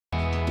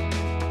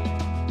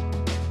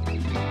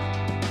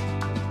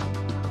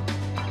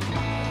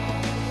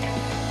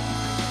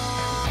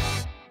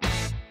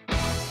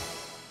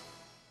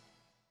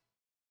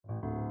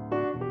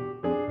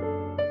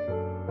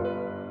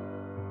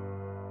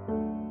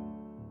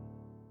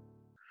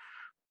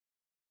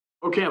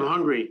Okay, I'm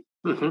hungry.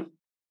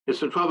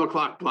 It's the 12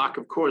 o'clock block,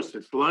 of course.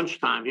 It's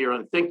lunchtime here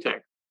on Think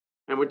Tech.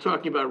 And we're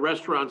talking about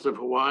restaurants of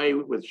Hawaii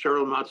with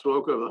Sheryl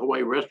Matsuoka of the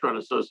Hawaii Restaurant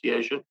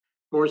Association.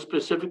 More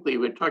specifically,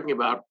 we're talking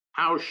about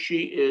how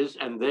she is,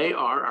 and they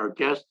are, our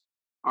guests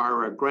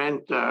are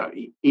Grant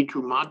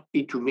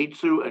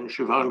Itomitsu and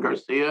Chivon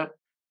Garcia,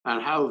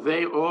 and how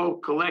they all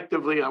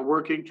collectively are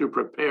working to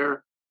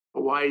prepare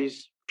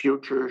Hawaii's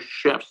future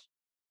chefs.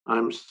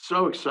 I'm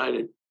so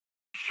excited.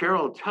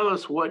 Sheryl, tell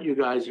us what you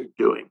guys are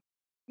doing.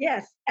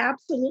 Yes,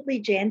 absolutely,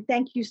 Jan.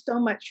 Thank you so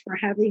much for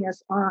having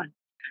us on.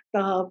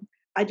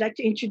 I'd like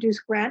to introduce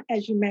Grant.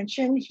 As you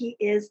mentioned, he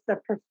is a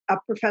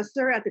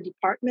professor at the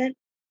department.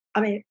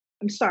 I'm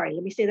sorry,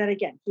 let me say that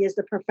again. He is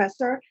the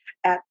professor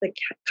at the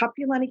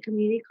Kapiolani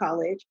Community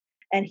College,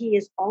 and he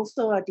is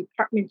also a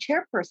department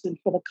chairperson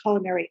for the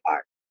culinary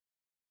arts.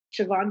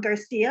 Chivon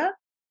Garcia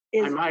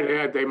is... I might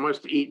add, they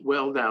must eat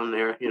well down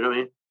there, you know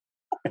what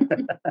I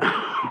mean?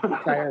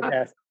 Try our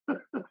best.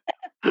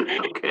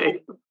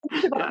 Okay.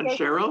 And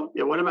Sheryl?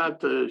 Yeah, what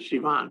about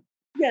Chivon?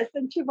 Yes,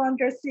 and Chivon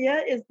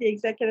Garcia is the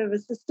executive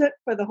assistant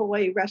for the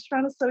Hawaii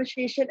Restaurant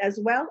Association, as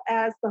well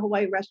as the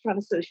Hawaii Restaurant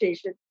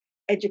Association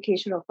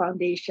Educational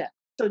Foundation.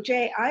 So,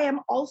 Jay, I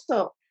am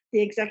also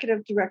the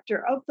executive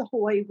director of the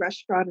Hawaii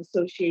Restaurant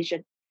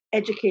Association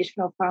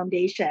Educational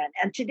Foundation.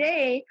 And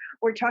today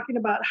we're talking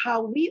about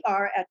how we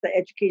are at the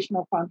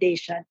Educational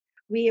Foundation.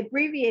 We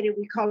abbreviated,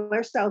 we call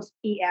ourselves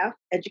EF,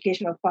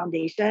 Educational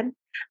Foundation,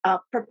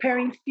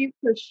 preparing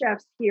future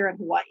chefs here in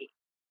Hawaii.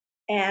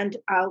 And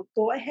I'll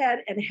go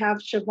ahead and have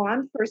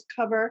Chivon first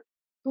cover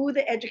who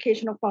the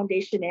Educational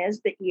Foundation is,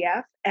 the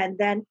EF, and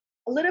then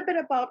a little bit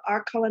about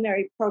our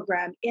culinary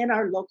program in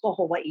our local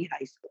Hawaii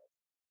high school.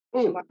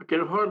 Oh, I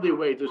can hardly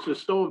wait. This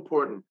is so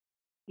important.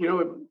 You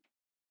know,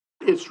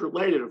 it's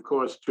related, of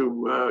course,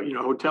 to,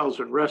 hotels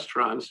and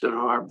restaurants that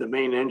are the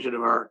main engine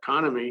of our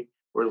economy,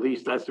 or at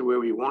least that's the way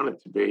we want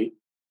it to be.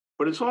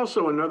 But it's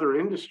also another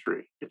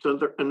industry. It's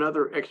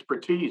another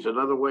expertise,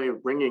 another way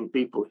of bringing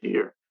people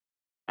here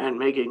and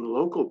making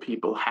local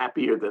people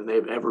happier than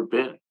they've ever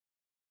been.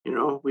 You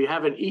know, we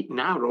haven't eaten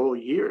out all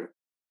year.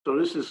 So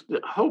this is the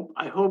hope.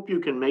 I hope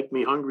you can make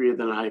me hungrier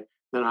than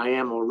I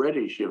am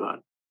already, Chivon.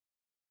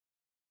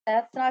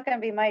 That's not going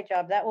to be my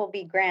job. That will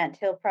be Grant.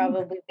 He'll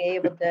probably be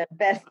able to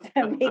best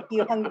make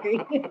you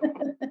hungry.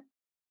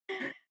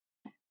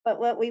 But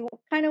what we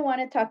kind of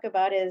want to talk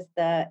about is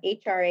the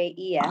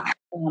HRAEF,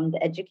 the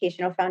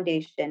Educational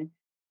Foundation,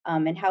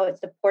 and how it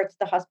supports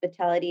the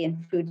hospitality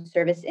and food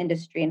service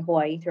industry in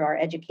Hawaii through our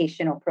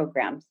educational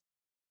programs.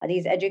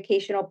 These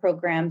educational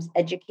programs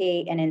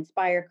educate and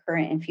inspire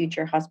current and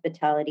future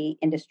hospitality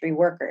industry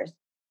workers,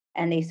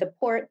 and they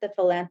support the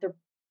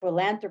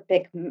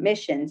philanthropic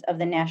missions of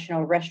the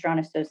National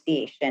Restaurant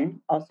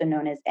Association, also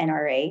known as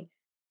NRA,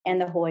 and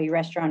the Hawaii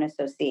Restaurant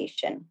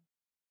Association.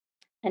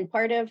 And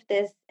part of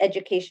this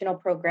educational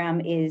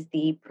program is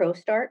the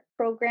ProStart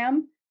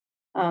program,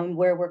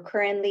 where we're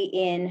currently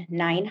in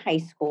 9 high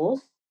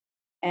schools.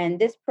 And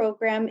this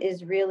program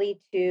is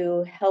really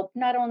to help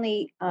not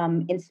only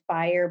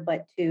inspire,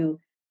 but to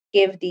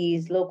give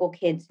these local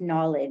kids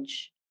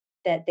knowledge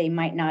that they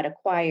might not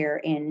acquire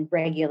in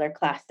regular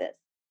classes.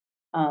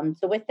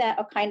 So with that,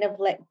 I'll kind of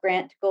let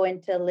Grant go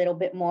into a little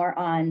bit more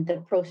on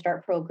the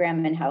ProStart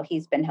program and how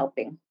he's been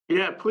helping.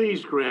 Yeah,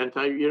 please, Grant.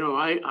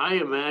 I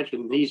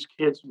imagine these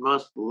kids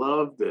must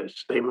love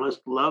this. They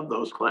must love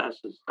those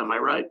classes. Am I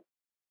right?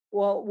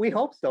 Well, we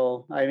hope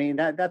so. I mean,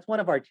 that's one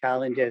of our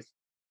challenges.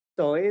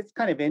 So it's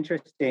kind of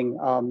interesting.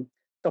 So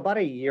about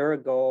a year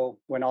ago,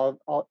 when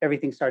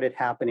everything started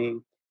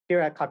happening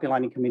here at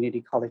Kapiolani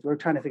Community College, we're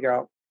trying to figure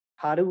out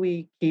how do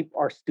we keep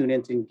our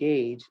students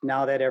engaged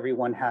now that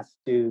everyone has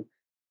to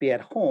be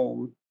at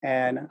home,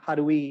 and how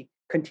do we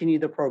continue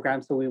the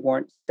program so we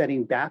weren't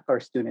setting back our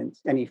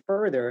students any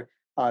further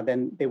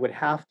than they would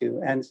have to.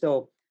 And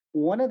so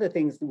one of the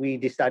things we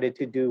decided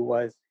to do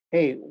was,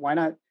 hey, why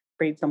not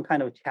create some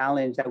kind of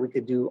challenge that we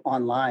could do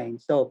online?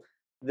 So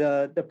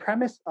the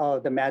premise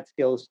of the Mad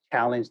Skills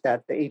Challenge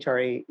that the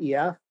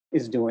HRAEF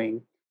is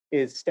doing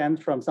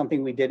stems from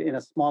something we did in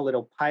a small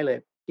little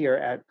pilot here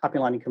at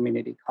Kapiolani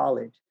Community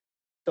College.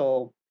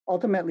 So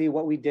ultimately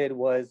what we did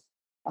was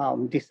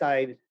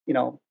decide,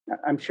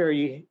 I'm sure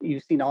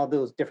you've seen all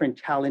those different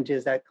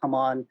challenges that come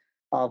on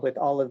with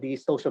all of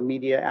these social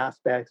media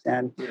aspects.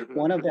 And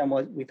one of them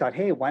was, we thought,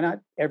 hey, why not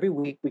every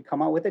week we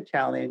come out with a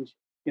challenge,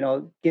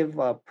 give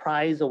a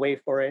prize away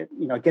for it,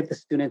 get the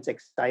students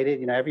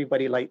excited.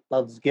 Everybody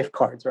loves gift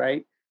cards,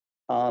 right?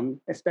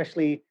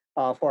 Especially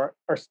for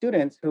our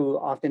students who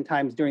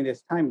oftentimes during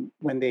this time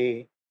when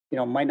they,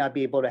 might not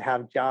be able to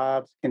have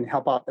jobs, can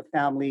help out the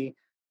family.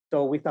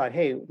 So we thought,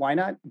 hey, why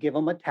not give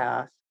them a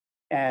task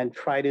and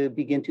try to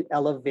begin to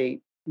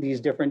elevate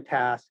these different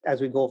tasks as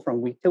we go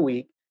from week to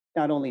week.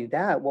 Not only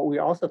that, what we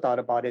also thought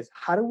about is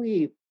how do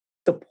we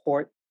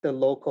support the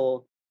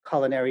local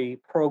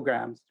culinary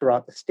programs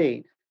throughout the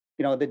state?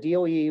 The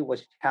DOE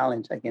was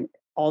challenged. Again,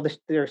 all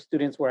their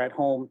students were at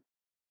home.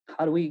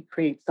 How do we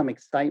create some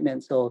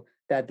excitement so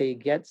that they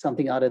get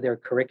something out of their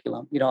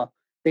curriculum?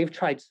 they've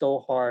tried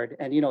so hard.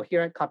 And,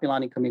 here at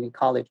Kapilani Community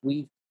College,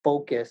 we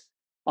focus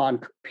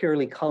on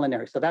purely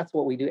culinary. So that's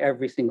what we do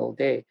every single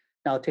day.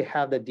 Now, to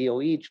have the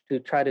DOE to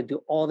try to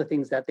do all the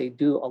things that they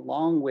do,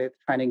 along with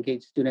trying to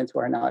engage students who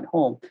are not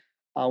home,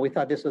 we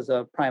thought this was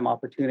a prime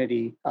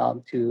opportunity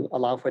to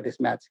allow for this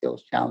math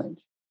skills challenge.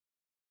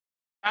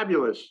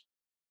 Fabulous.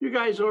 You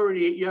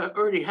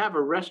already have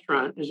a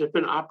restaurant. Has it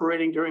been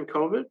operating during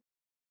COVID?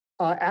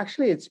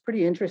 Actually, it's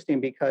pretty interesting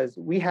because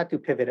we had to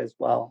pivot as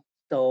well.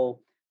 So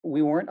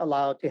we weren't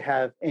allowed to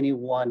have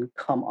anyone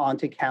come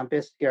onto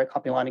campus here at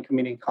Kapilani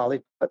Community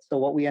College. But so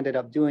what we ended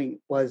up doing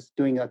was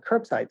doing a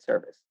curbside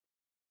service.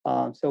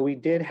 So we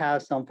did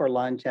have some for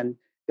lunch, and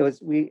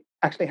we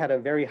actually had a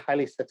very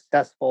highly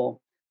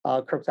successful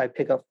curbside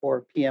pickup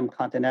for PM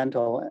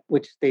Continental,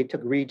 which they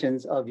took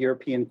regions of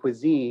European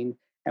cuisine,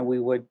 and we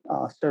would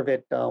serve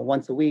it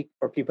once a week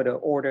for people to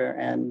order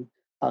and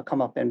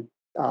come up and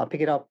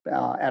pick it up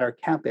at our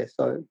campus.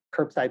 So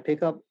curbside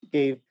pickup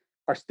gave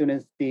our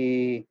students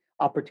the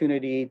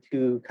opportunity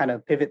to kind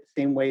of pivot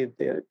the same way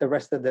the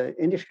rest of the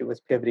industry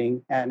was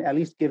pivoting, and at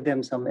least give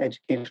them some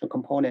educational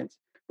components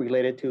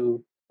related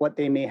to what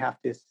they may have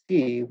to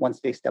see once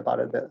they step out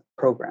of the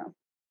program.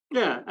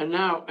 Yeah, and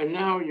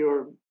now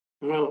you're,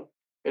 well,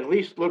 at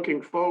least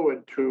looking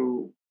forward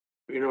to,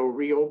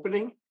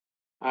 reopening.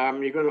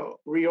 You're going to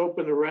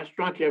reopen the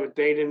restaurant. You have a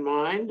date in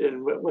mind,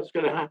 and what's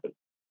going to happen?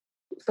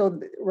 So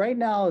right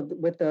now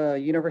with the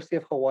University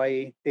of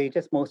Hawaii, they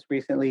just most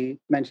recently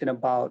mentioned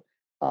about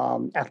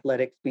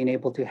athletics being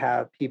able to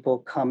have people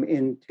come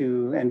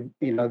into and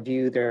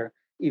view their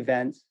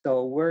events.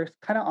 So we're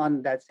kind of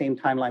on that same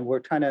timeline. We're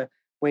trying to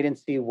wait and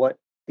see what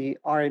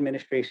our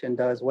administration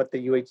does, what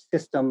the UH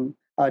system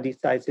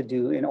decides to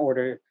do in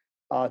order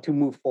to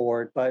move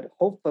forward. But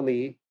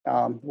hopefully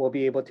we'll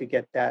be able to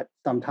get that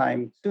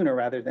sometime sooner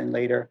rather than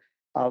later.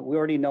 We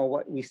already know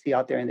what we see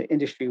out there in the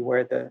industry,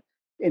 where the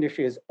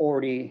industry is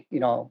already,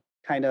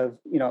 kind of,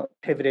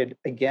 pivoted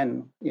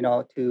again,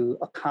 to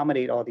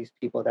accommodate all these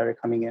people that are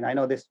coming in. I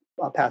know this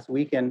past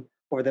weekend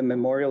for the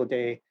Memorial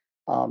Day,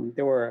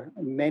 there were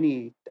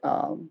many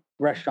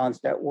restaurants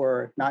that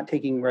were not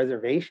taking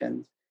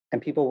reservations,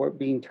 and people were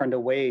being turned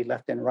away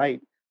left and right.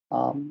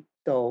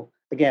 So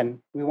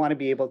again, we want to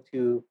be able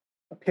to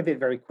pivot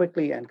very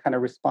quickly and kind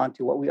of respond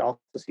to what we also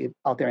see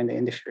out there in the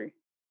industry.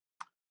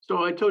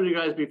 So I told you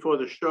guys before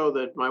the show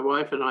that my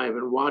wife and I have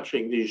been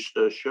watching these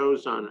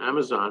shows on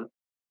Amazon.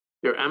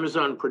 They're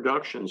Amazon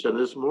productions, and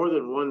there's more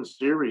than one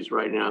series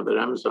right now that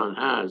Amazon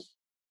has.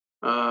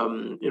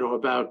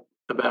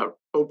 About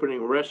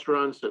opening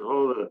restaurants and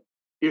all the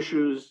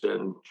issues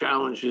and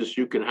challenges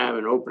you can have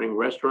in opening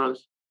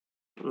restaurants.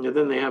 And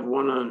then they have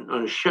one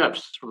on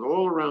chefs from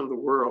all around the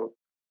world,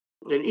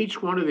 and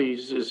each one of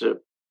these is a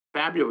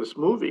fabulous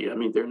movie. I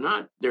mean, they're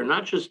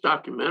not just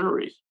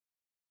documentaries.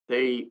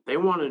 They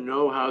want to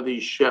know how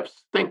these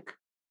chefs think.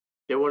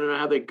 They want to know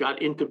how they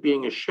got into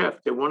being a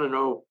chef. They want to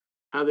know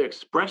how they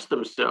express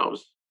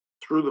themselves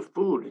through the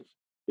food.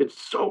 It's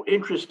so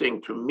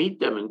interesting to meet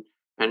them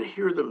and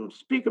hear them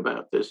speak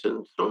about this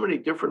in so many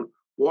different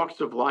walks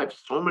of life,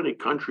 so many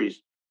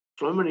countries,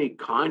 so many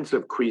kinds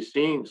of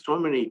cuisine, so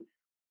many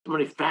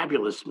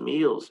fabulous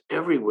meals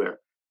everywhere.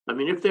 I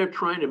mean, if they're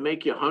trying to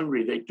make you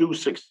hungry, they do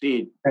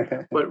succeed.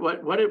 But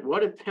what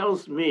it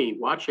tells me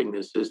watching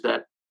this is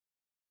that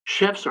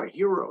chefs are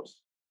heroes.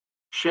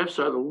 Chefs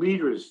are the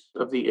leaders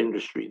of the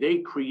industry. They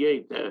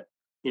create the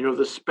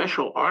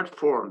special art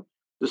form,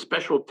 the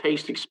special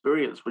taste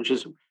experience, which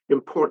is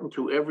important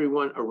to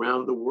everyone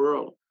around the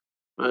world.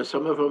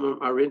 Some of them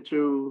are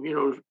into,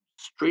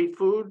 street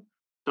food.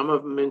 Some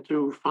of them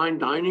into fine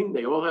dining.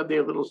 They all have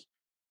their little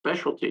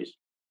specialties.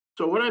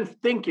 So what I'm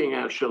thinking,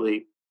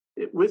 actually,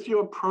 with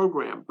your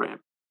program,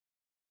 Brent,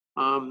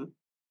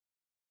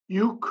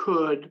 you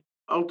could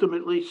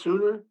ultimately,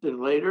 sooner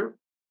than later,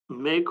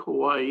 make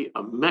Hawaii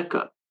a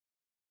mecca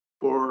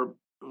for,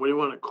 what do you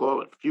want to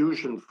call it,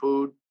 fusion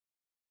food,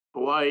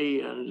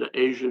 Hawaii and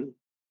Asian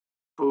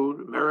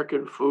food,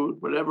 American food,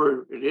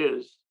 whatever it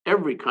is,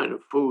 every kind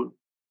of food.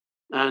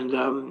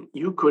 And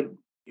you could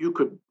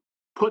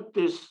put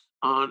this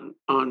on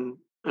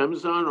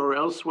Amazon or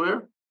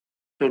elsewhere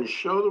and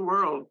show the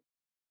world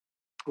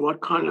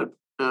what kind of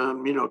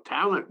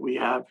talent we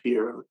have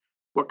here,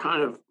 what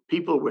kind of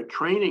people we're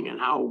training, and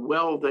how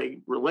well they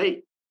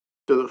relate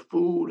to the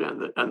food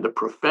and the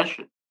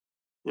profession.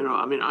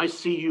 I mean, I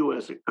see you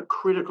as a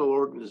critical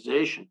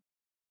organization,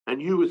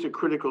 and you as a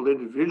critical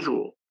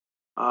individual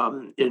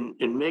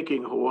in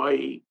making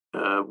Hawaii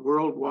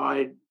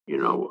worldwide,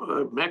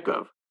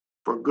 mecca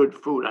for good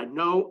food. I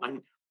know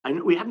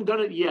we haven't done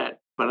it yet,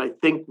 but I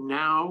think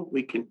now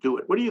we can do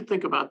it. What do you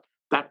think about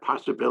that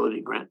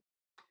possibility, Grant?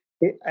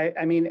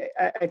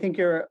 I think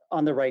you're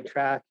on the right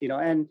track,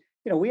 and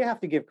we have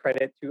to give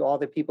credit to all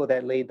the people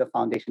that laid the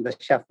foundation, the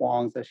Chef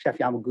Wongs, the Chef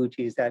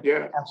Yamaguchis, that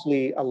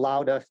actually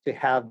allowed us to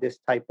have this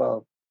type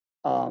of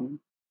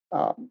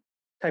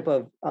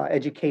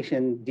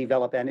education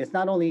develop. And it's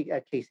not only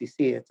at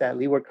KCC, it's at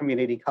Leeward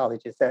Community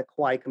College, it's at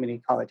Kauai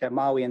Community College, at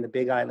Maui and the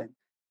Big Island.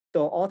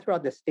 So all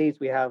throughout the states,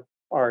 we have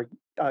our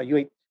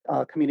UH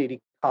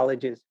community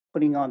colleges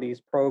putting on these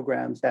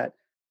programs that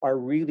are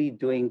really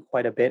doing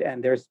quite a bit.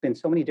 And there's been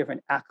so many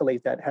different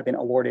accolades that have been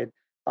awarded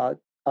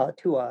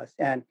to us.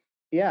 And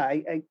yeah,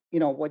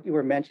 what you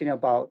were mentioning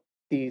about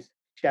these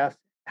chefs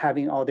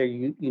having all their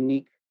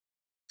unique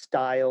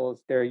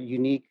styles, their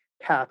unique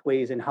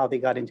pathways, and how they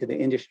got into the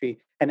industry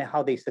and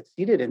how they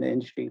succeeded in the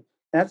industry.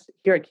 That's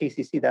here at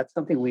KCC. That's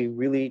something we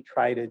really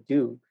try to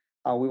do.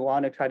 We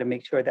want to try to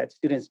make sure that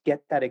students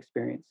get that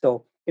experience.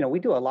 So, we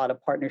do a lot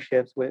of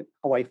partnerships with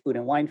Hawaii Food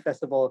and Wine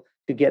Festival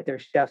to get their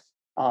chefs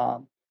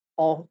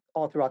all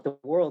throughout the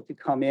world to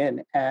come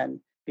in and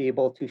be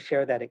able to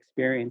share that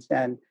experience.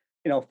 And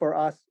for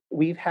us,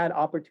 we've had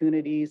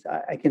opportunities.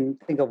 I can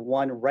think of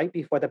one right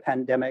before the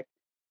pandemic.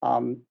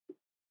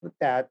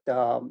 That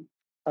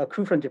a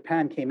crew from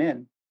Japan came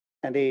in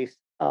and they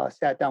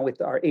sat down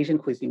with our Asian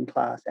cuisine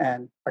class,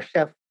 and our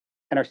chef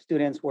and our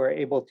students were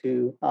able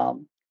to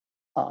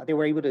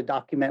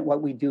document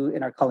what we do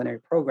in our culinary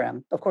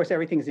program. Of course,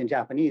 everything's in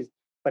Japanese,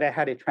 but I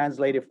had it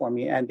translated for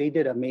me, and they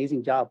did an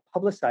amazing job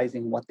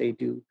publicizing what they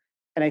do.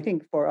 And I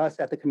think for us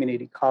at the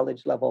community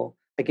college level,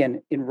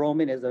 again,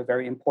 enrollment is a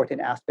very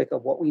important aspect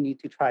of what we need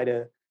to try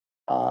to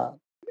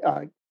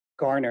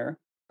garner.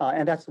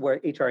 And that's where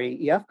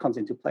HRAEF comes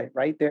into play,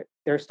 right?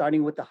 They're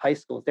starting with the high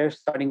schools, they're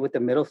starting with the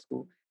middle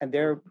school, and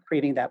they're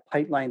creating that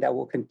pipeline that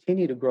will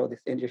continue to grow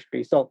this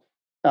industry. So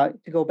to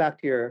go back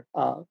to your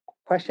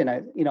question,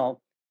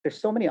 there's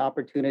so many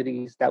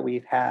opportunities that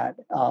we've had,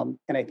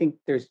 and I think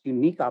there's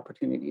unique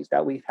opportunities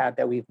that we've had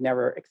that we've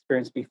never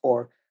experienced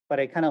before. But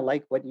I kind of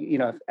like what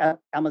if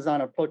Amazon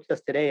approached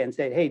us today and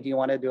said, "Hey, do you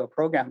want to do a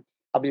program?"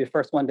 I'll be the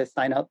first one to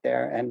sign up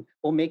there, and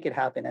we'll make it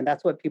happen. And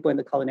that's what people in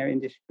the culinary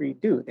industry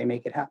do; they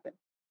make it happen.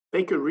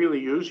 They could really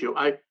use you.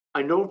 I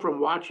know from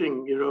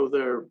watching,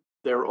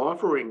 their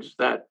offerings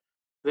that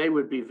they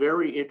would be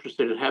very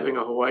interested in having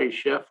a Hawaii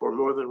chef or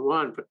more than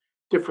one for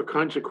different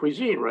kinds of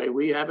cuisine, right?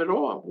 We have it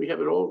all. We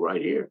have it all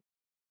right here.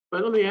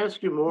 But let me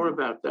ask you more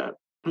about that.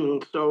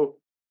 So,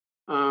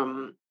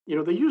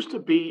 there used to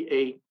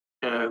be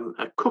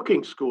a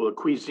cooking school, a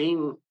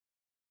cuisine.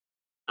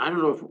 I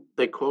don't know if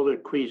they called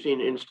it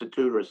Cuisine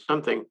Institute or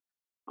something,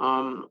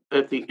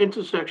 at the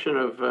intersection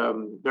of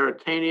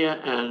Veritania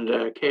and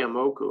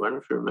Keamoku. I don't know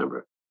if you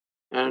remember.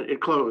 And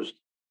it closed.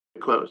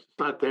 It closed. It's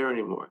not there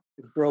anymore.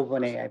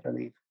 Grosvenor, I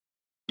believe.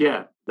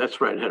 Yeah, that's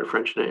right. It had a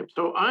French name.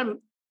 So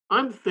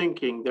I'm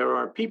thinking there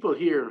are people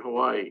here in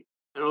Hawaii,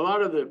 and a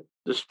lot of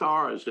the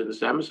stars in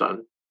these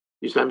Amazon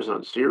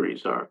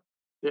series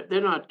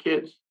they're not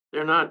kids.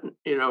 They're not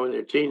in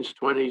their teens,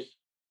 20s,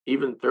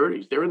 even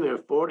 30s. They're in their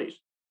 40s,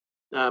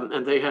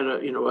 and they had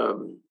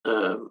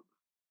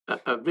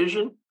a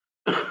vision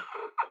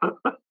of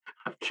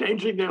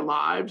changing their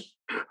lives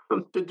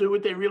to do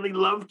what they really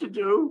love to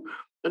do.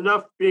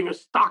 Enough being a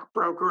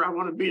stockbroker, I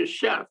want to be a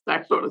chef,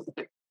 that sort of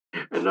thing.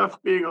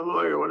 Enough being a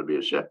lawyer, I want to be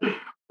a chef.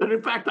 And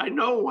in fact, I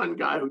know one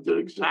guy who did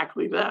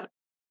exactly that.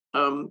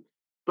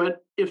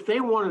 But if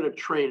they wanted to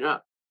train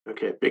up,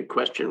 okay, big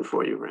question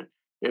for you, Ren.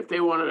 If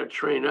they wanted to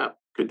train up,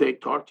 could they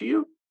talk to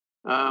you?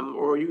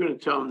 Or are you going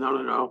to tell them,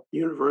 no,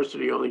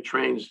 university only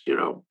trains,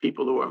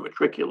 people who are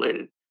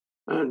matriculated?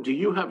 Do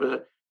you have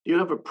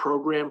a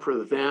program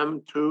for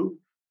them too?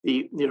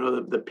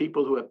 The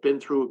people who have been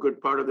through a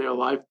good part of their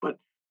life, but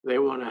they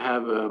want to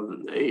have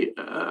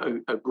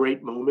a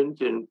great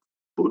moment in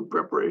food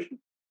preparation?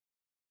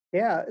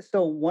 Yeah.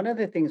 So one of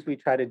the things we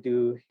try to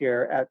do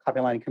here at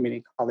Kapiolani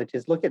Community College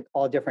is look at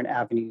all different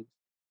avenues.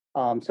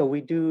 So we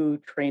do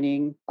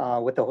training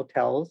with the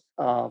hotels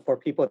for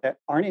people that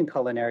aren't in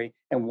culinary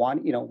and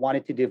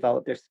wanted to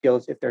develop their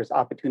skills if there's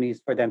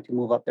opportunities for them to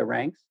move up the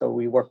ranks. So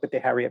we work with the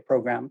HRAEF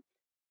program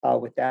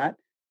with that.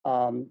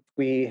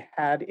 We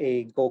had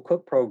a Go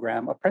Cook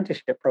program,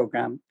 apprenticeship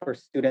program for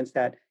students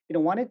that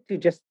wanted to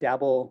just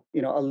dabble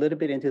a little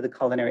bit into the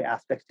culinary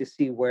aspects to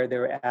see where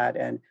they're at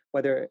and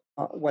whether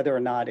or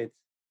not it's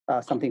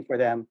something for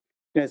them.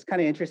 It's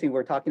kind of interesting.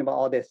 We're talking about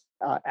all this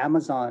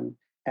Amazon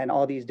and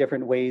all these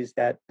different ways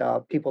that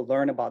people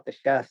learn about the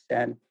chefs.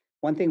 And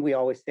one thing we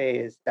always say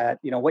is that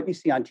what you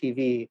see on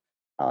TV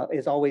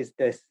is always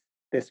this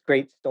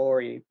great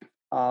story.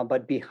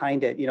 But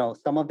behind it,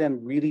 some of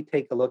them really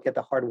take a look at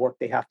the hard work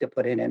they have to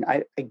put in. And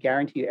I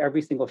guarantee you,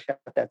 every single chef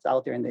that's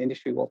out there in the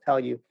industry will tell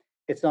you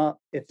it's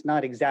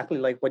not exactly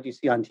like what you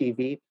see on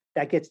TV.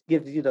 That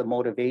gives you the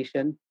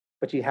motivation,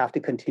 but you have to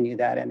continue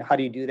that. And how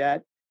do you do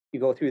that? You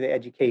go through the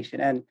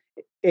education. And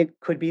it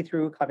could be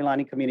through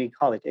Kapiolani Community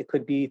College. It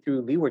could be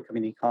through Leeward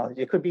Community College.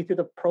 It could be through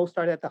the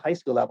ProStart at the high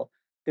school level.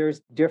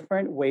 There's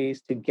different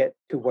ways to get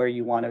to where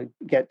you want to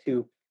get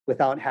to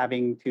without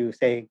having to,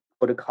 say,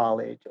 go to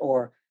college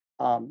or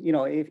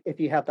if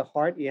you have the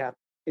heart,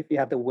 if you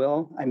have the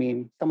will. I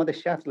mean, some of the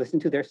chefs, listen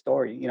to their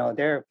story.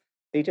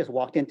 They just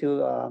walked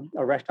into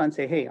a restaurant and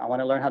say, "Hey, I want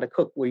to learn how to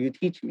cook. Will you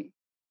teach me?"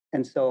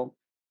 And so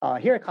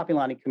here at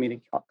Kapiolani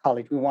Community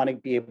College, we want to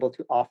be able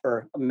to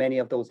offer many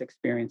of those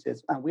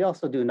experiences. We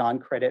also do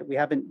non-credit. We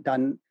haven't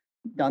done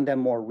them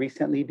more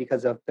recently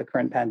because of the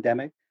current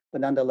pandemic,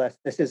 but nonetheless,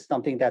 this is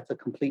something that's a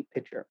complete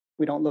picture.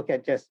 We don't look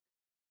at just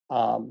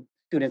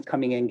students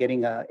coming in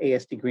getting a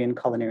AS degree in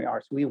culinary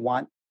arts. We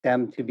want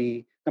them to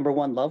be, number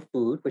one, love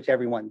food, which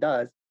everyone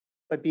does,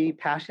 but be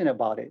passionate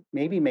about it.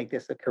 Maybe make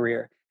this a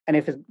career. And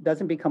if it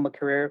doesn't become a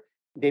career,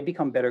 they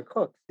become better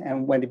cooks.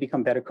 And when they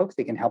become better cooks,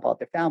 they can help out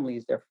their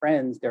families, their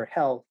friends, their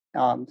health.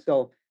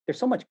 So there's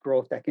so much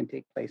growth that can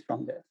take place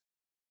from this.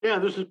 Yeah,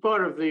 this is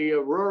part of the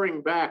the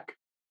roaring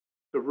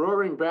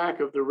back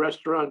of the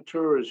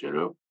restaurateurs, you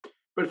know.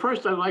 But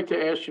first, I'd like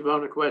to ask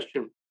Chivon a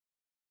question.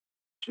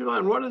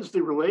 Chivon, what is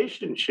the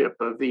relationship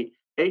of the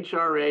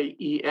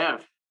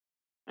HRAEF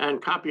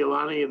and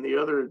Kapiolani and the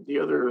other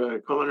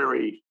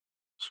culinary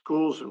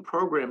schools and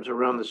programs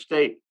around the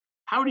state?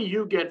 How do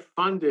you get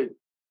funded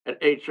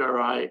at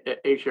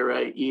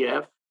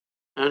HRAEF,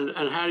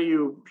 and how do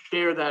you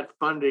share that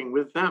funding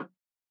with them?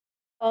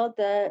 Well,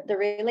 the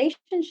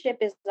relationship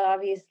is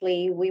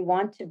obviously we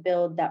want to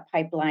build that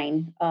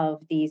pipeline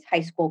of these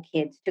high school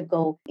kids to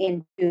go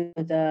into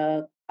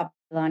the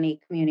Kapilani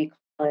Community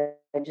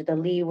College, the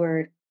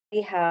Leeward.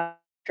 We have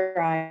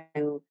tried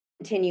to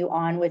continue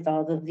on with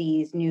all of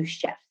these new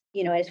chefs.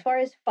 You know, as far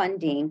as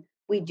funding,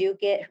 we do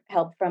get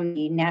help from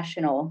the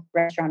National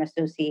Restaurant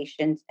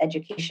Association's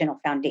Educational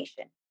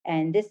Foundation.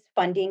 And this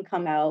funding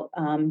come out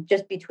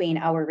just between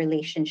our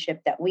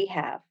relationship that we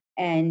have.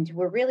 And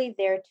we're really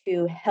there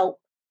to help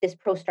this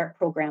ProStart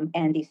program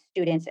and the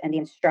students and the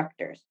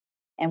instructors.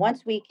 And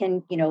once we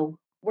can,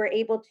 we're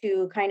able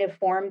to kind of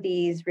form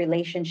these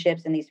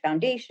relationships and these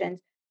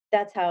foundations,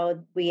 that's how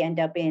we end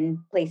up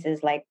in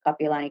places like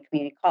Kapiolani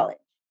Community College.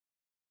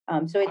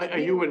 So it's Are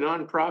you a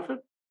nonprofit?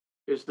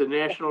 Is the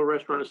National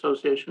Restaurant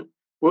Association?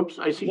 Whoops,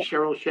 I see yeah.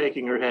 Sheryl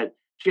shaking her head.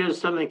 She has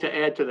something to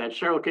add to that.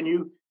 Cheryl, can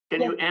you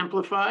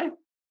amplify?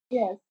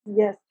 Yes,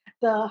 yes.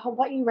 The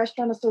Hawaii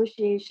Restaurant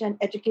Association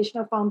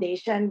Educational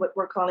Foundation, what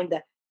we're calling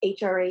the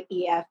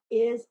HRAEF,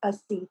 is a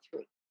C3.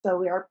 So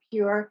we are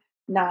pure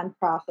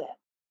nonprofit.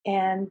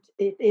 And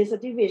it is a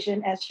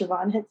division, as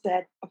Chivon had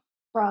said,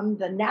 from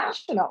the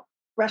National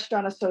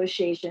Restaurant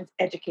Association's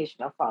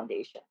Educational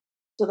Foundation.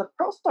 So the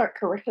ProStart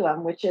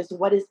curriculum, which is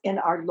what is in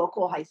our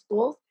local high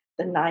schools,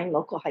 the 9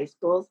 local high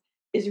schools,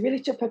 is really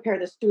to prepare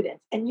the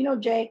students. And,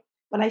 Jay,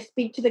 when I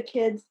speak to the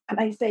kids and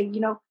I say,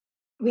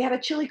 we had a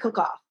chili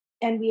cook-off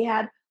and we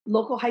had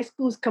local high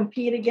schools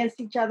compete against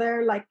each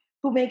other, like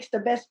who makes the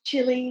best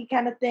chili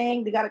kind of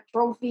thing. They got a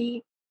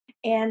trophy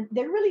and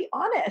they're really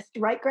honest,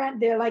 right,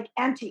 Grant? They're like,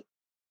 Auntie,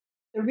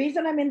 the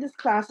reason I'm in this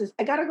class is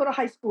I got to go to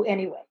high school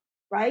anyway,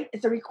 right?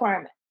 It's a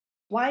requirement.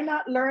 Why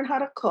not learn how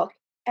to cook?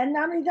 And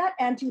not only that,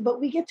 Auntie, but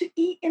we get to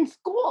eat in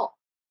school.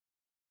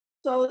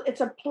 So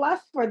it's a plus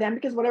for them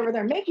because whatever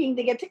they're making,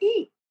 they get to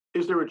eat.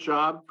 Is there a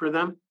job for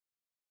them?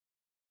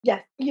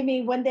 Yes. You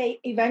mean when they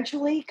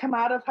eventually come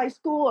out of high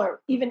school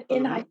or even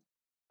in high school?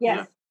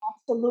 Yes,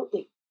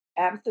 absolutely.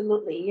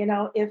 Absolutely.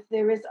 If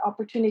there is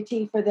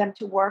opportunity for them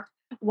to work,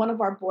 one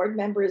of our board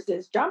members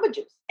is Jamba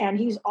Juice, and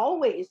he's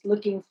always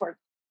looking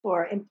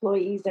for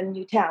employees and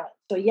new talent.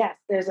 So yes,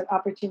 there's an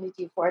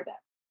opportunity for them.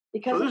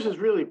 So this is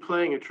really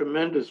playing a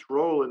tremendous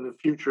role in the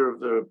future of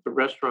the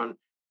restaurant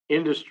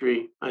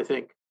industry, I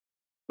think.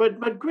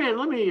 But Grant,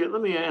 let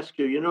me ask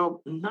you,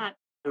 not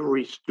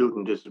every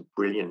student is a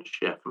brilliant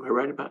chef. Am I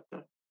right about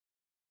that?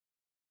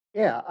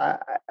 Yeah,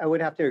 I would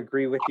have to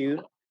agree with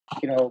you,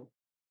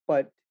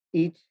 but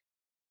each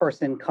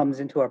person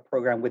comes into our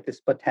program with this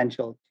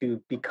potential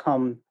to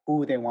become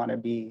who they want to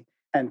be.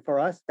 And for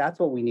us, that's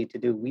what we need to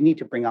do. We need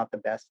to bring out the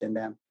best in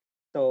them.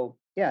 So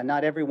yeah,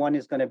 not everyone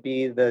is going to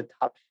be the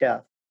top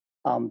chef,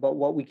 but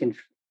what we can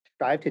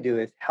strive to do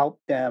is help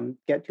them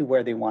get to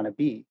where they want to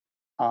be.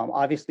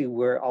 Obviously,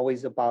 we're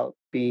always about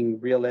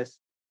being realist.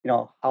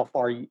 How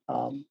far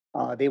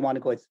they want to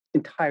go, it's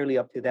entirely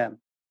up to them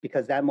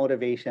because that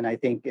motivation, I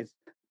think, is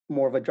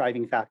more of a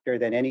driving factor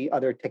than any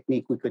other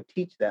technique we could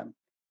teach them.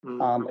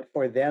 But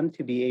for them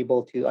to be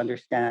able to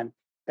understand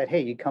that,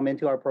 hey, you come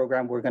into our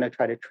program, we're going to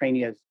try to train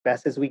you as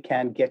best as we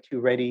can, get you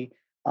ready.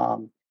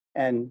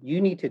 And you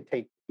need to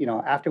take,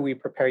 after we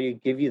prepare you,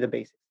 give you the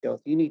basic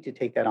skills, you need to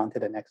take that on to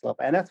the next level.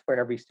 And that's for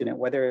every student,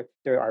 whether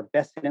they're our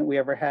best student we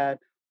ever had,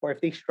 or if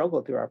they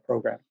struggle through our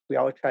program. We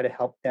always try to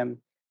help them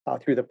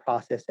through the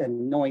process,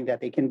 and knowing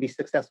that they can be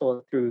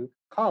successful through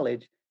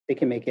college, they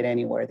can make it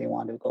anywhere they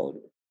want to go to.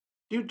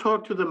 Do you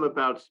talk to them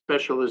about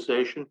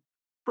specialization?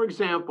 For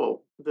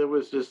example, there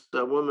was this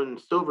woman,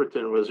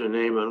 Silverton was her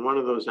name, on one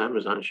of those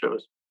Amazon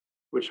shows,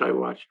 which I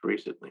watched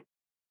recently.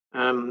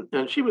 And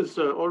she was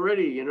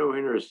already, in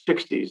her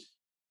 60s,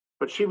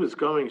 but she was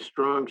going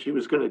strong. She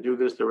was going to do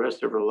this the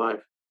rest of her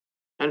life.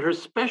 And her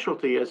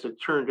specialty, as it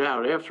turned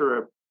out,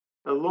 after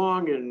a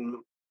long and,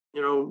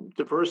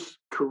 diverse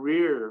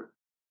career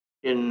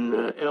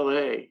in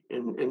LA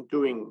in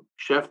doing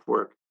chef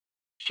work,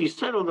 she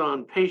settled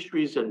on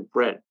pastries and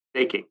bread,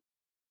 baking.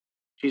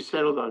 She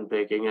settled on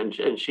baking,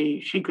 and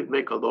she could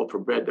make a loaf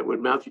of bread that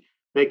would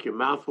make your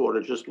mouth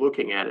water just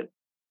looking at it.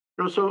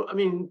 So I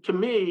mean, to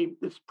me,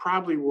 it's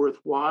probably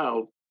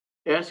worthwhile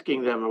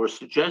asking them or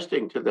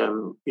suggesting to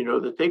them,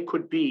 that they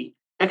could be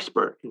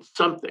expert in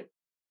something.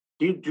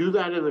 Do you do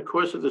that in the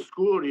course of the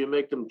school, or do you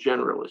make them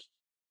generalists?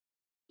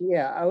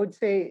 Yeah, I would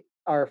say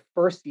our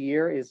first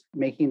year is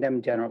making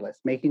them generalists,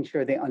 making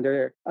sure they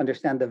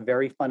understand the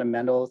very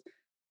fundamentals.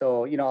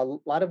 So, a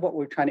lot of what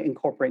we're trying to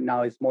incorporate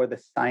now is more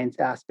the science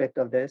aspect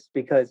of this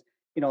because,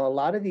 a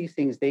lot of these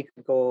things they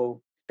could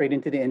go straight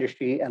into the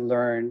industry and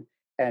learn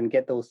and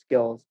get those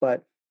skills.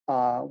 But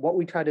what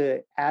we try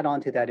to add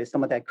on to that is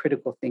some of that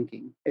critical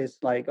thinking. Is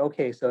like,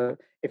 okay, so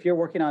if you're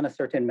working on a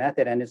certain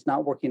method and it's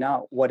not working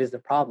out, what is the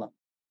problem?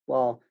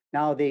 Well,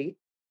 now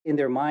in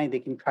their mind, they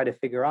can try to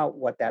figure out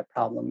what that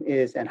problem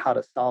is and how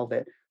to solve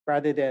it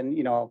rather than,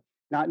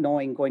 not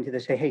knowing, going to the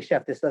say, hey,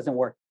 chef, this doesn't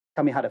work.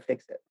 Tell me how to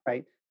fix it,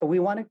 right? But we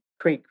want to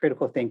create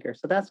critical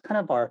thinkers. So that's kind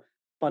of our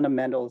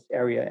fundamentals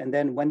area. And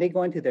then when they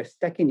go into their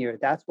second year,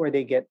 that's where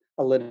they get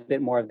a little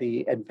bit more of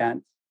the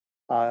advanced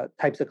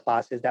types of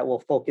classes that will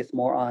focus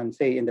more on,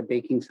 say, in the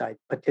baking side,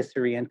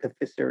 patisserie and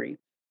confiserie.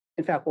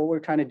 In fact, what we're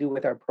trying to do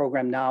with our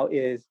program now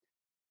is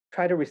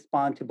try to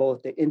respond to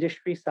both the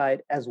industry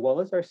side as well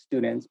as our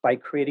students by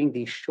creating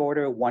these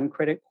shorter one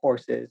credit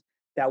courses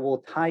that will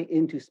tie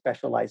into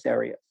specialized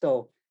areas.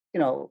 So,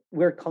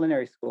 we're a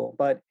culinary school,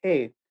 but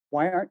hey,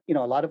 why aren't, a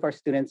lot of our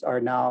students are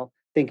now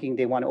thinking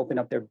they want to open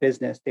up their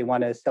business. They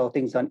want to sell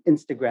things on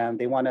Instagram.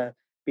 They want to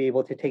be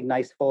able to take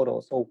nice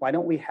photos. So why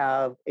don't we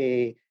have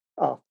a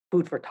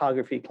food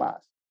photography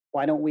class?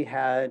 Why don't we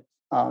have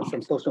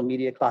some social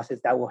media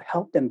classes that will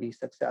help them be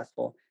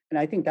successful? And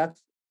I think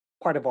that's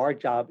part of our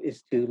job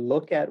is to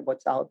look at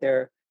what's out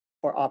there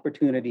for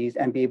opportunities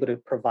and be able to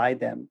provide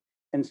them.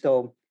 And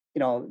so,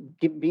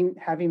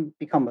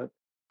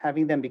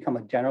 having them become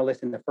a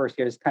generalist in the first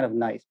year is kind of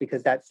nice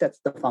because that sets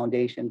the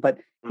foundation. But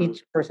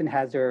each person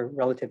has their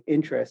relative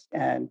interest,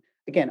 and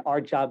again, our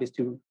job is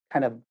to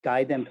kind of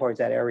guide them towards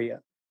that area.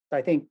 So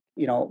I think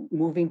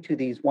moving to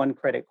these one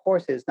credit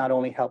courses not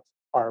only helps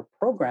our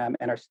program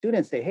and our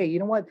students say, hey, you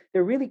know what,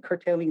 they're really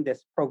curtailing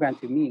this program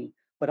to me,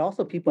 but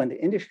also people in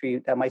the industry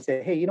that might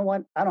say, hey, you know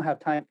what, I don't have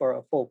time for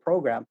a full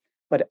program.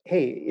 But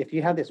hey, if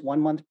you have this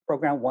 1 month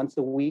program once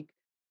a week,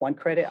 one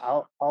credit,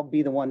 I'll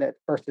be the one that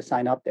first to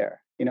sign up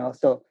there.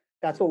 So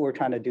that's what we're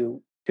trying to do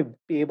to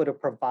be able to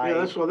provide.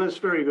 Yeah, that's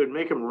very good.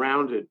 Make them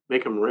rounded.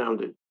 Make them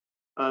rounded.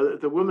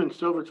 The woman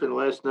Silverton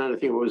last night, I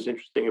think what was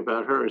interesting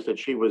about her is that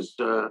she was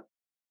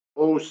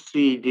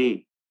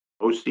OCD,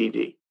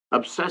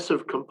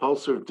 obsessive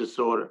compulsive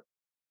disorder.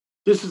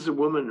 This is a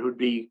woman who'd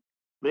be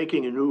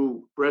making a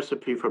new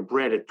recipe for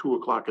bread at 2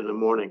 o'clock in the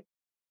morning.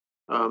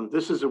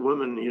 This is a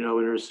woman, in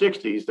her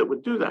 60s that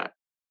would do that.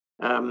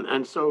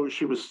 And so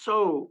she was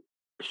so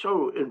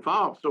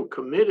involved, so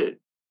committed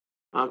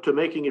to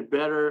making it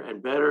better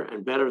and better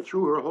and better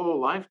through her whole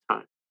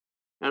lifetime.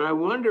 And I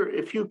wonder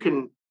if you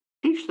can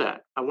teach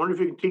that. I wonder if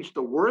you can teach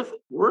the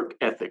work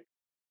ethic.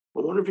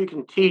 I wonder if you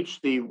can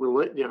teach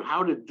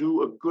how to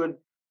do a good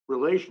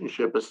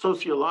relationship, a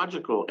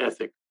sociological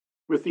ethic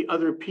with the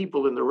other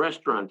people in the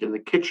restaurant, in the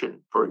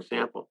kitchen, for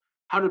example.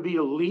 How to be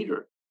a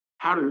leader,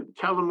 how to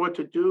tell them what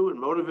to do and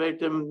motivate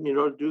them,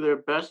 to do their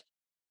best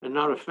and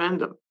not offend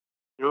them.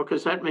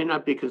 Because that may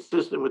not be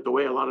consistent with the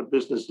way a lot of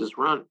businesses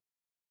run.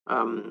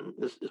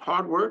 This is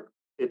hard work.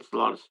 It's a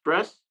lot of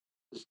stress.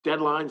 There's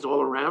deadlines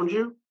all around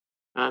you.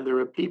 And there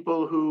are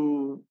people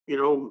who,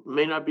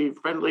 may not be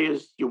friendly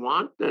as you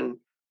want. And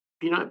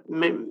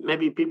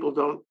maybe people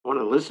don't want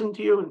to listen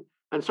to you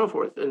and so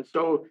forth. And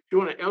so if you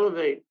want to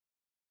elevate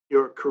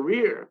your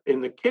career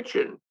in the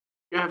kitchen,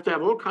 you have to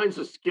have all kinds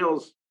of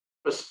skills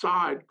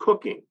beside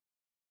cooking.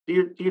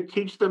 Do you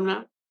teach them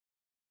that?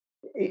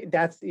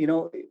 That's,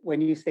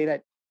 when you say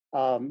that,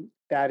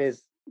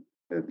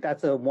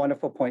 that's a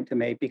wonderful point to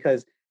make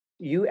because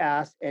you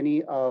ask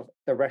any of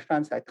the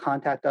restaurants that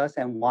contact us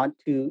and want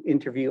to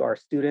interview our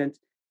students,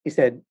 he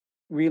said,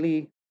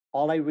 really,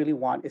 all I really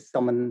want is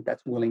someone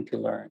that's willing to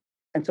learn.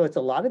 And so it's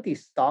a lot of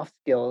these soft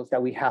skills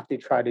that we have to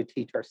try to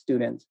teach our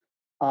students.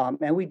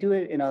 And we do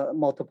it in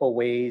multiple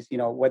ways,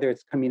 whether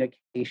it's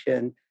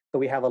communication. So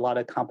we have a lot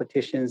of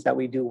competitions that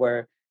we do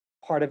where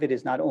part of it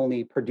is not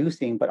only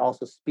producing, but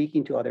also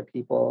speaking to other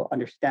people,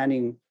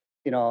 understanding,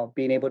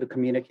 being able to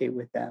communicate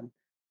with them.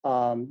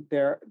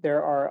 There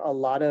are a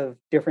lot of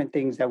different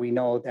things that we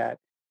know that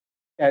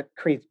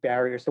creates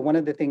barriers. So one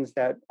of the things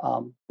that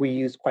we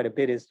use quite a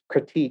bit is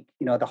critique.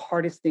 The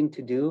hardest thing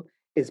to do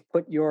is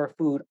put your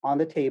food on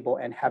the table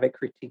and have it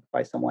critiqued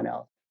by someone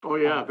else. Oh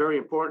yeah, very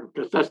important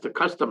because that's the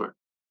customer.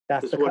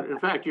 In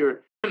fact,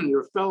 your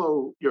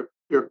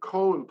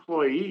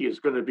co-employee is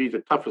going to be the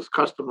toughest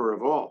customer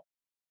of all.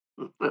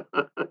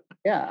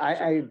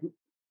 Yeah,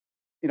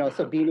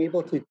 so being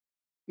able to,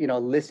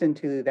 listen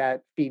to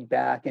that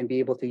feedback and be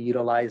able to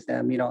utilize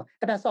them, and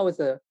that's always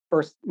the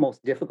first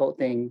most difficult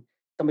thing.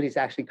 Somebody's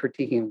actually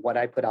critiquing what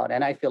I put out,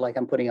 and I feel like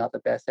I'm putting out the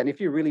best. And if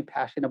you're really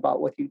passionate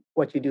about what you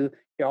do,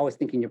 you're always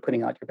thinking you're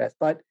putting out your best.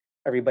 But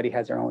everybody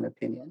has their own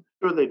opinion.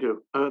 Sure, they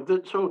do.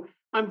 So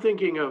I'm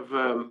thinking of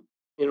a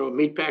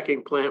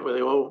meatpacking plant where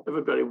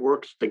everybody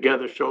works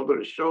together, shoulder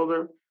to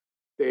shoulder.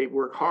 They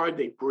work hard.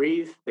 They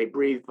breathe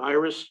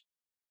virus.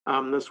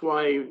 That's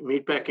why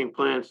meatpacking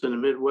plants in the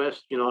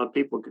Midwest, a lot of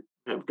people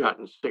have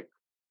gotten sick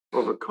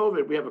over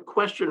COVID. We have a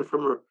question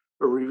from a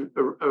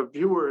a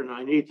viewer, and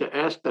I need to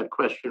ask that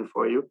question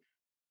for you.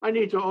 I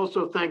need to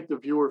also thank the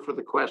viewer for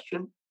the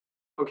question.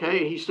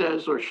 Okay, he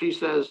says or she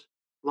says,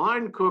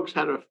 line cooks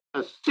had a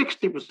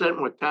 60%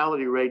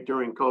 mortality rate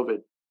during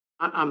COVID.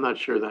 I'm not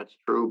sure that's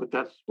true, but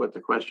that's what the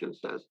question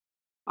says.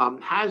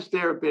 Has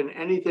there been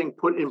anything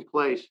put in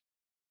place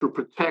to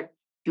protect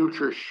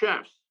future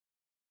chefs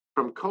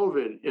from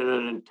COVID in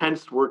an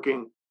intense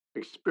working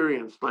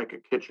experience like a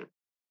kitchen?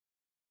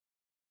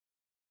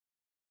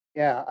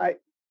 Yeah,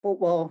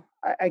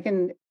 I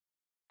can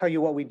tell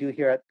you what we do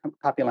here at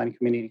Kapiolani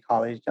Community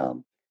College.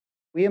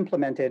 We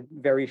implemented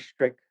very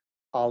strict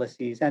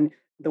policies. And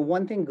the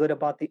one thing good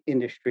about the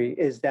industry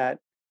is that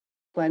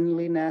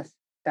cleanliness,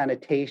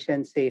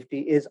 sanitation, safety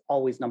is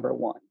always number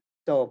one.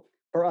 So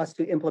for us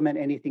to implement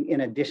anything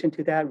in addition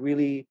to that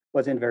really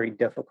wasn't very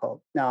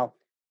difficult. Now,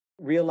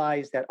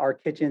 realize that our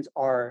kitchens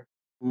are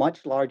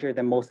much larger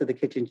than most of the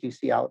kitchens you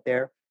see out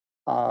there.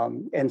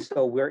 And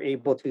so we're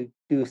able to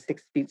do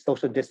 6 feet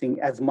social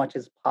distancing as much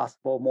as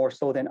possible, more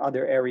so than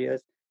other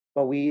areas.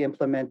 But we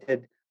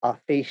implemented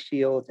face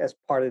shields as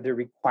part of the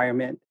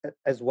requirement,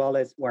 as well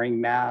as wearing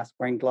masks,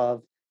 wearing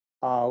gloves,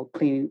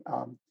 clean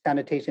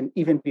sanitation,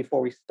 even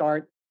before we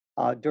start,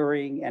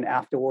 during, and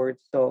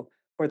afterwards. So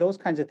for those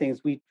kinds of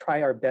things, we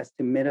try our best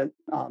to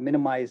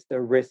minimize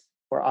the risk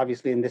for,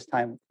 obviously in this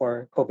time,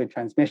 for COVID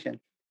transmission.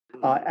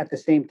 At the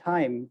same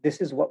time,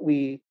 this is what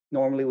we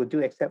normally would do,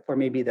 except for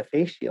maybe the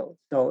face shield.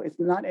 So it's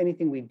not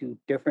anything we do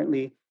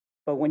differently.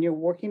 But when you're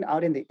working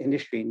out in the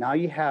industry, now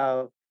you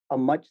have a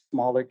much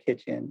smaller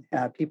kitchen.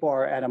 People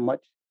are at a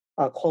much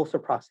closer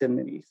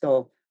proximity.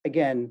 So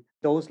again,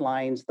 those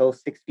lines,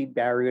 those 6 feet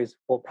barriers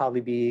will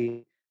probably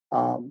be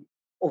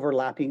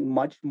overlapping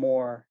much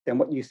more than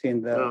what you see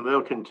in the. No,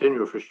 they'll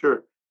continue for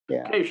sure.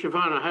 Yeah. Okay,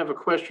 Chivon, I have a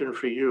question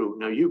for you.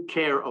 Now, you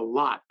care a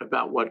lot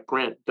about what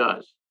Grant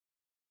does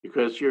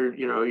because you're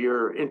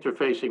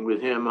interfacing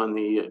with him on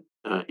the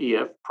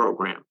EF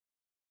program.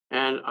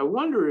 And I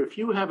wonder if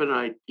you have an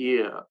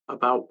idea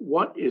about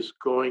what is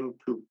going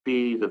to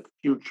be the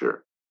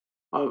future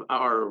of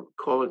our,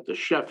 call it the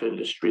chef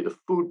industry, the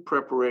food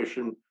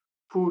preparation,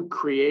 food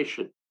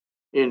creation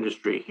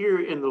industry here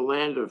in the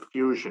land of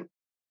fusion.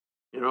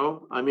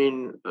 I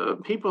mean,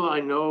 people I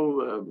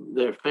know,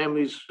 their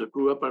families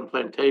grew up on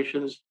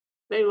plantations.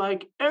 They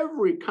like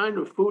every kind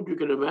of food you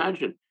can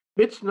imagine.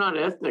 It's not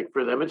ethnic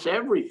for them, it's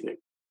everything.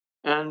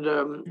 And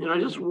I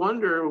just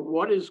wonder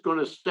what is going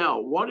to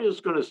sell. What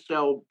is going to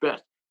sell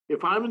best?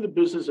 If I'm in the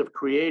business of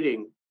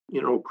creating,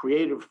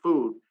 creative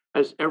food,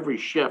 as every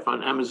chef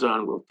on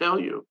Amazon will tell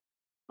you,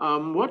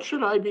 what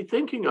should I be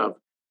thinking of?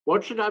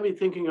 What should I be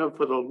thinking of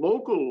for the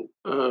local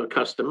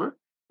customer,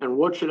 and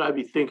what should I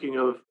be thinking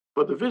of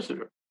for the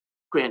visitor?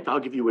 Grant, I'll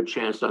give you a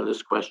chance on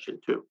this question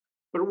too.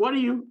 But what do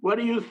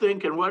you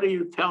think, and what are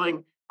you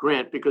telling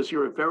Grant? Because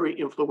you're a very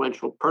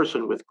influential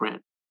person with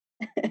Grant.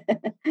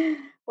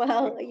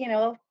 Well,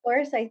 of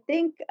course, I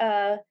think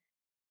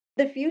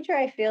the future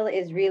I feel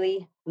is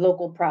really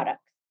local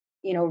products,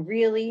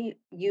 really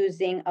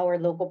using our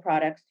local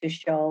products to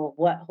show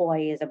what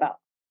Hawaii is about.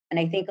 And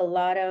I think a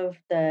lot of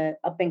the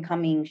up and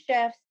coming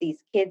chefs,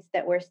 these kids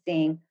that we're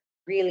seeing,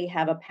 really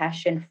have a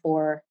passion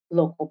for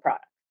local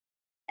products.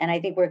 And I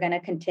think we're going to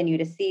continue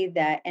to see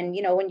that. And,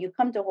 when you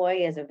come to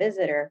Hawaii as a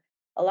visitor,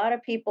 a lot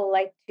of people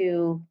like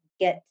to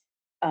get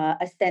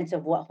a sense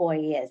of what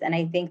Hawaii is. And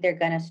I think they're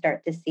going to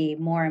start to see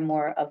more and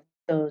more of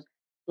those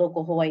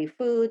local Hawaii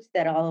foods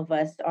that all of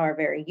us are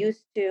very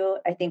used to.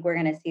 I think we're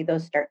going to see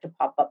those start to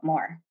pop up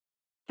more.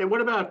 And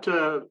what about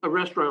a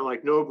restaurant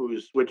like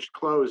Nobu's, which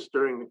closed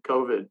during the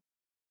COVID? It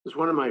was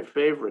one of my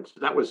favorites.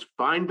 That was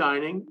fine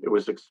dining. It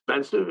was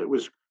expensive. It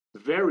was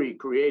very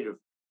creative.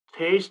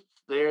 Tastes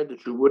there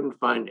that you wouldn't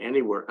find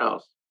anywhere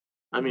else.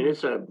 I mean,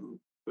 it's a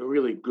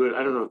really good.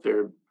 I don't know if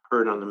they're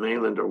heard on the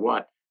mainland or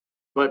what,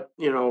 but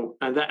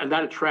and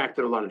that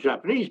attracted a lot of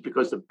Japanese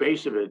because the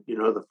base of it,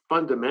 the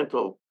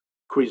fundamental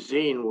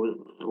cuisine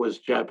was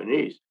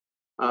Japanese.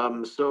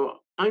 So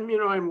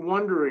I'm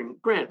wondering,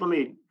 Grant, let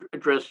me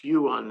address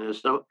you on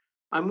this. So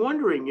I'm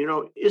wondering,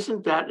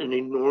 isn't that an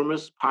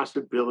enormous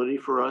possibility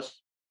for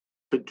us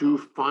to do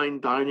fine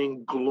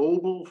dining,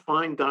 global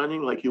fine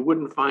dining, like you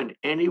wouldn't find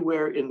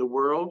anywhere in the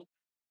world?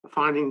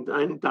 Finding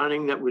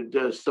dining that would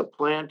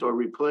supplant or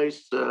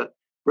replace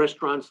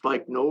restaurants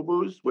like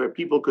Nobu's, where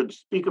people could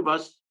speak of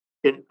us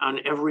on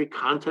every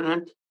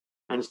continent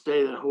and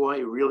say that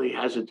Hawaii really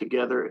has it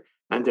together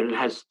and that it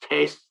has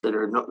tastes that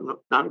are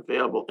not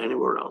available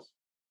anywhere else.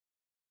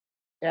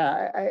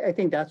 Yeah, I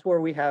think that's where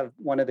we have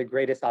one of the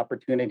greatest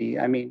opportunity.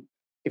 I mean,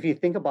 if you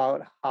think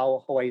about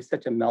how Hawaii is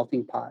such a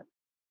melting pot,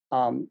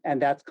 and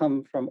that's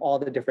come from all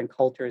the different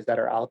cultures that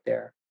are out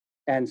there.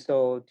 And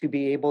so to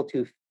be able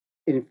to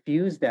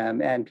infuse them,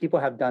 and people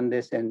have done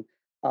this in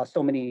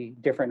so many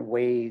different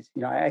ways,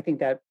 I think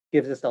that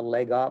gives us a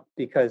leg up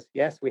because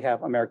yes, we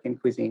have American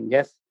cuisine.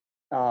 Yes,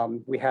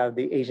 we have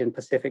the Asian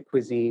Pacific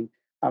cuisine.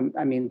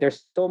 I mean,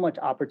 there's so much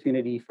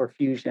opportunity for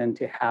fusion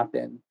to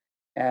happen.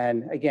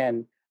 And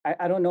again,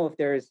 I don't know if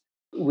there's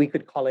we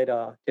could call it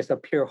just a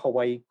pure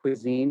Hawaii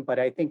cuisine, but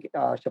I think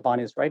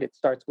Chivon is right. It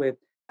starts with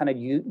kind of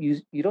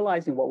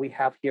utilizing what we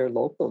have here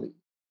locally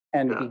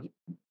and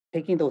Yeah.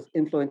 taking those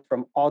influence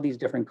from all these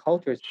different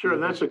cultures. Sure,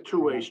 and that's a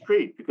two-way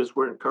street because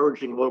we're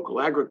encouraging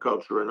local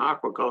agriculture and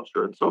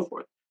aquaculture and so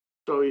forth.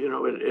 So,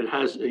 it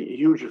has a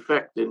huge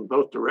effect in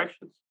both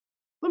directions.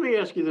 Let me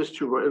ask you this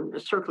too,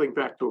 circling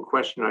back to a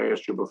question I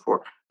asked you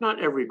before. Not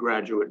every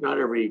graduate, not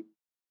every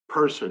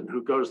person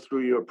who goes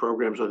through your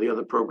programs or the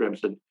other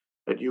programs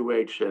at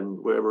UH and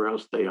wherever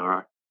else they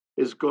are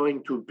is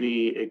going to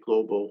be a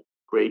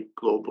great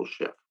global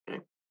chef. Okay?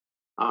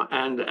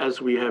 And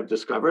as we have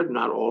discovered,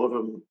 not all of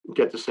them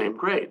get the same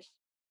grades.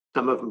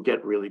 Some of them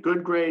get really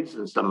good grades,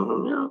 and some of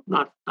them,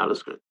 not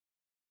as good.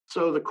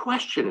 So the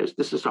question is,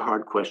 this is a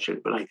hard question,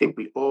 but I think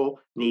we all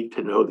need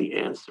to know the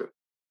answer.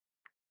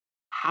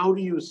 How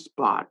do you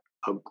spot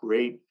a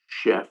great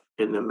chef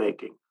in the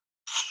making?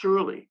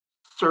 Certainly,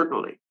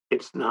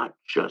 it's not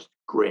just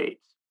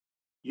grades.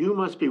 You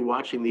must be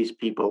watching these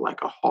people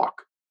like a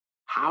hawk.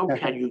 How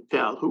can you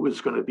tell who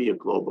is going to be a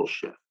global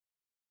chef?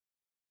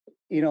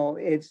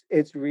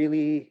 It's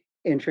really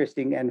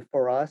interesting, and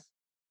for us,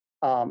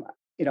 um,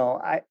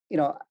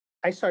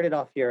 I started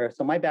off here.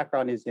 So my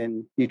background is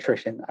in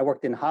nutrition. I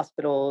worked in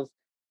hospitals,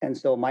 and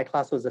so my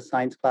class was a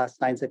science class,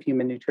 science of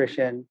human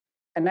nutrition.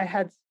 And I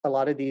had a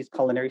lot of these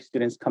culinary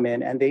students come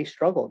in, and they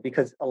struggled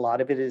because a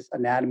lot of it is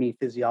anatomy,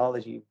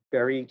 physiology,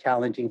 very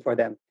challenging for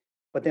them.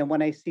 But then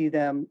when I see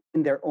them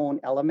in their own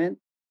element,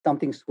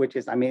 something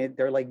switches. I mean,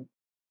 they're like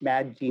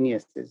mad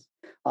geniuses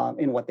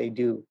in what they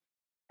do.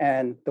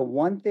 And the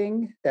one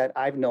thing that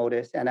I've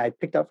noticed, and I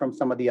picked up from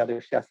some of the other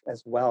chefs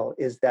as well,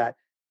 is that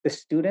the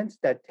students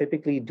that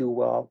typically do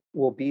well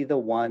will be the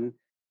one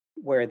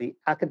where the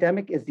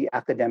academic is the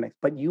academics,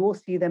 but you will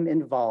see them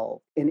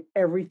involved in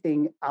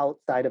everything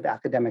outside of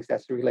academics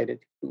that's related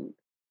to food.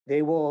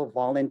 They will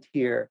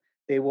volunteer.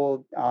 They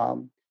will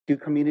do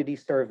community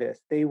service.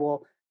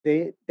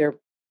 They're,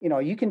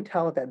 you can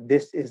tell that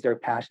this is their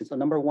passion. So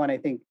number one, I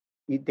think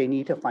they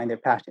need to find their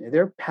passion. If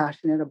they're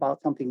passionate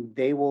about something,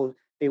 they will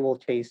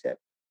chase it.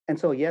 And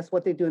so, yes,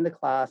 what they do in the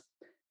class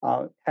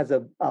has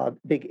a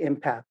big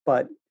impact,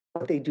 but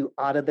what they do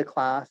out of the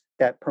class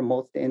that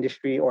promotes the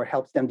industry or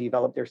helps them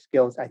develop their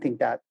skills, I think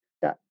that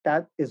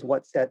is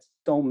what sets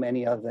so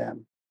many of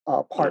them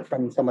apart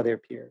from some of their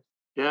peers.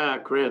 Yeah,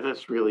 great.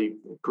 That's really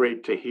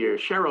great to hear.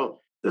 Sheryl,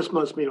 this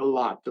must mean a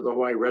lot to the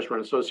Hawaii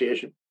Restaurant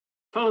Association.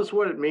 Tell us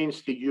what it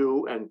means to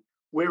you and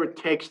where it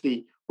takes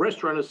the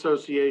Restaurant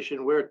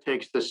Association, where it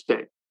takes the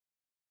state.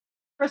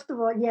 First of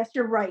all, yes,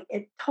 you're right.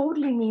 It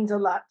totally means a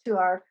lot to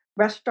our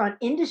restaurant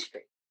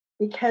industry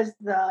because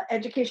the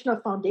Educational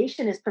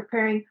Foundation is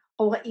preparing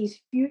Hawaii's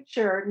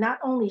future, not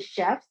only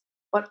chefs,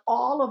 but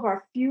all of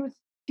our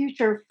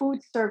future food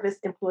service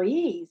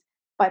employees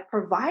by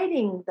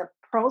providing the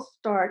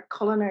ProStart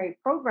culinary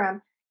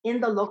program in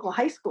the local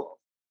high schools.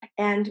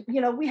 And,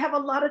 we have a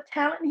lot of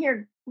talent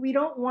here. We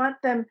don't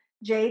want them,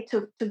 Jay,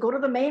 to go to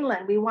the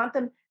mainland. We want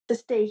them to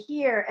stay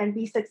here and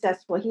be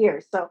successful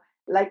here. So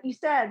like you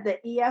said, the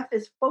EF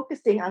is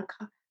focusing on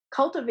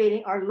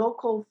cultivating our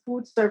local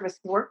food service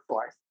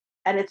workforce.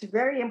 And it's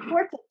very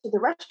important to the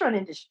restaurant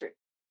industry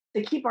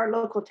to keep our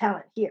local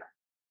talent here.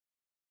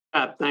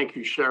 Thank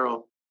you,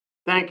 Sheryl.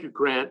 Thank you,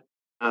 Grant.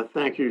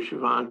 Thank you,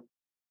 Chivon.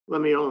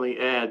 Let me only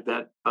add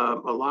that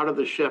a lot of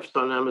the chefs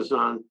on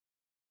Amazon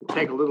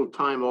take a little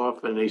time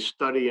off and they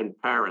study in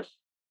Paris.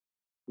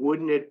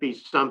 Wouldn't it be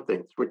something?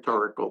 It's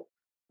rhetorical.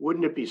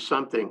 Wouldn't it be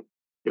something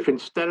if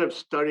instead of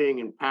studying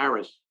in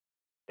Paris,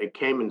 they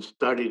came and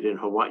studied in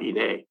Hawaii?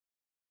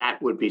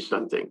 That would be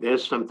something.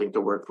 There's something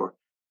to work for.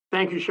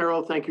 Thank you,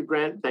 Sheryl. Thank you,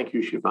 Grant. Thank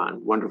you,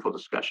 Chivon. Wonderful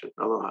discussion.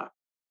 Aloha.